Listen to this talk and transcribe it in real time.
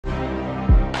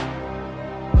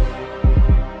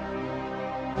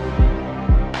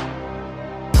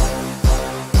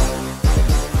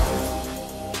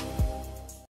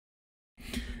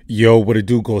Yo, what it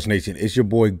do, Ghost Nation? It's your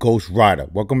boy Ghost Rider.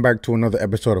 Welcome back to another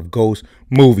episode of Ghost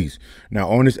Movies. Now,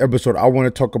 on this episode, I want to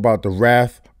talk about The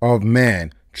Wrath of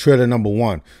Man, trailer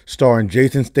 #1, starring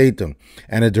Jason Statham,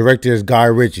 and the director is Guy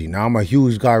Ritchie. Now, I'm a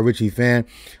huge Guy Ritchie fan.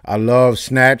 I love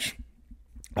Snatch.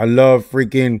 I love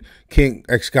freaking King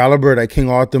Excalibur, that King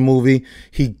Arthur movie.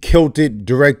 He killed it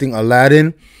directing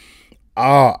Aladdin.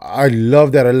 I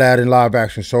love that Aladdin live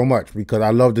action so much because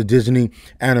I love the Disney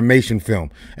animation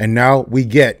film. And now we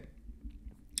get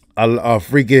a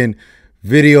freaking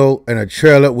video and a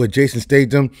trailer with Jason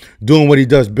Statham doing what he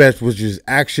does best, which is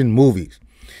action movies.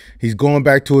 He's going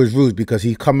back to his roots because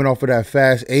he's coming off of that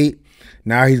Fast 8.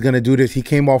 Now he's going to do this. He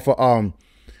came off of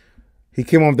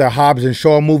that Hobbs and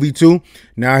Shaw movie too.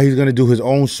 Now he's going to do his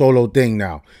own solo thing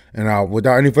now. And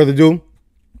without any further ado,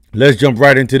 let's jump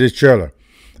right into this trailer.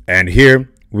 And here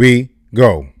we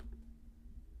go.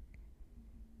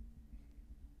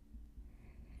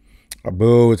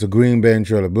 Boo, it's a Green Band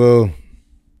trailer. Boo.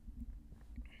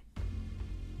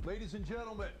 Ladies and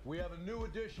gentlemen, we have a new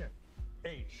addition.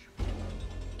 H.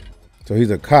 So he's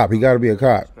a cop. He got to be a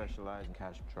cop. Specialize in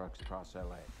cash trucks across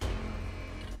LA. Do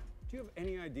you have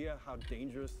any idea how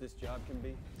dangerous this job can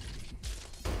be?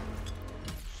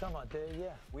 Some out there,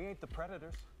 yeah. We ain't the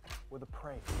predators. We're the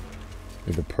prey.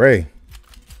 You're the prey.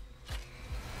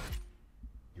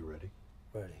 You ready?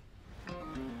 Ready.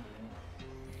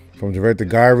 From director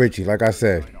Guy Ritchie, like I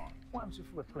said. What happens if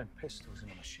we're putting pistols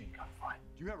in a machine gun fight?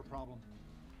 Do you have a problem?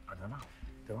 I don't know.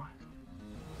 Do I?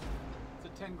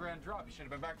 It's a 10 grand drop. You should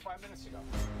have been back 5 minutes ago.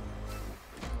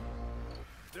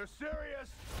 They're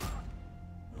serious!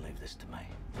 Leave this to me.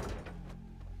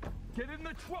 Get in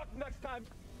the truck next time!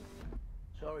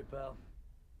 Sorry, pal.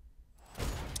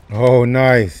 Oh,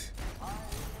 nice.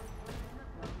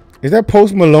 Is that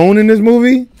Post Malone in this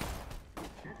movie?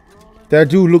 That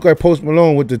dude looked like Post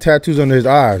Malone with the tattoos under his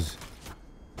eyes.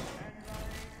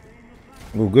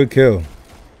 Oh, good kill.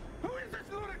 Who is this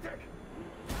lunatic?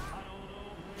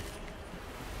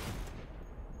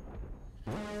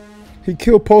 He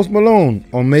killed Post Malone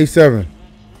on May 7th.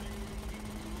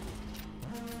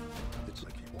 It's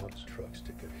like he wants trucks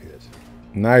to get hit.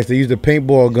 Nice. They used a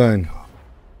paintball gun.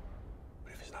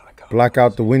 But if he's not a cop, Block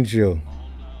out the windshield.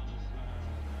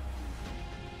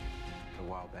 A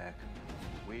while back,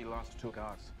 we lost 2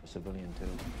 cars, a civilian too.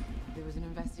 There was an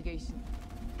investigation.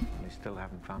 We still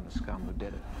haven't found the scum who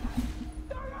did it.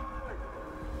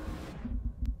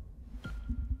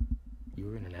 You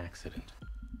were in an accident.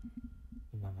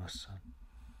 My son.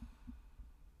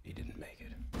 He didn't make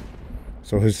it.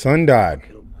 So his son died.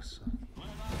 Killed my son.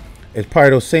 It's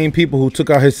probably those same people who took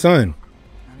out his son.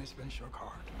 and it's been shook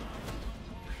hard.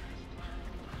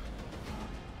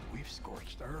 We've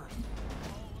scorched earth.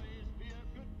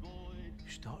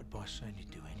 You started by saying you'd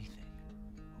do anything.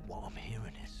 But what I'm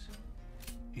hearing is,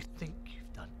 you think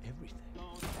you've done everything.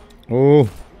 Oh,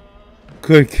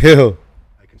 good kill.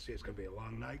 I can see it's gonna be a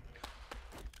long night.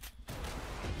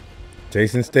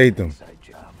 Jason Statham. Inside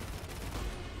job.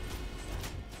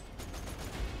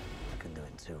 I can do it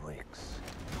in 2 weeks.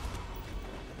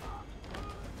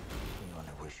 You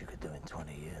only wish you could do it in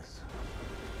 20 years.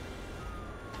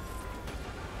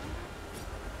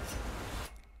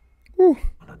 Woo.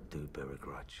 But I do bear a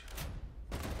grudge.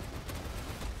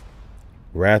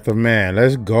 Wrath of Man.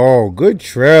 Let's go. Good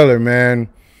trailer, man.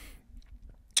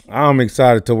 I'm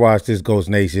excited to watch this, Ghost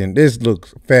Nation. This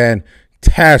looks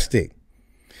fantastic.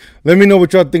 Let me know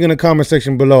what y'all think in the comment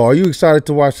section below. Are you excited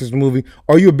to watch this movie?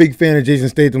 Are you a big fan of Jason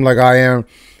Statham like I am?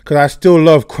 Because I still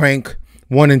love Crank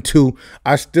 1 and 2.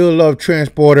 I still love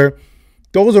Transporter.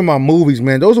 Those are my movies,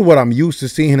 man. Those are what I'm used to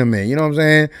seeing him in. You know what I'm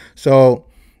saying? So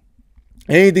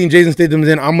anything Jason Statham's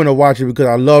in, I'm going to watch it because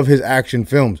I love his action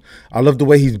films. I love the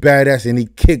way he's badass and he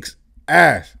kicks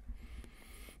ass.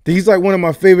 He's like one of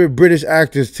my favorite British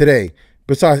actors today.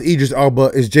 Besides Idris Elba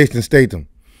is Jason Statham.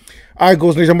 All right,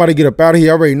 Ghost Nation, I'm about to get up out of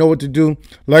here. I already know what to do.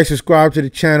 Like, subscribe to the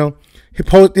channel. Hit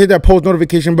that post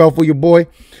notification bell for your boy.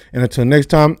 And until next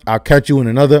time, I'll catch you in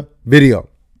another video.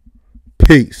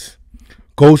 Peace.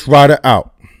 Ghost Rider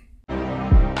out.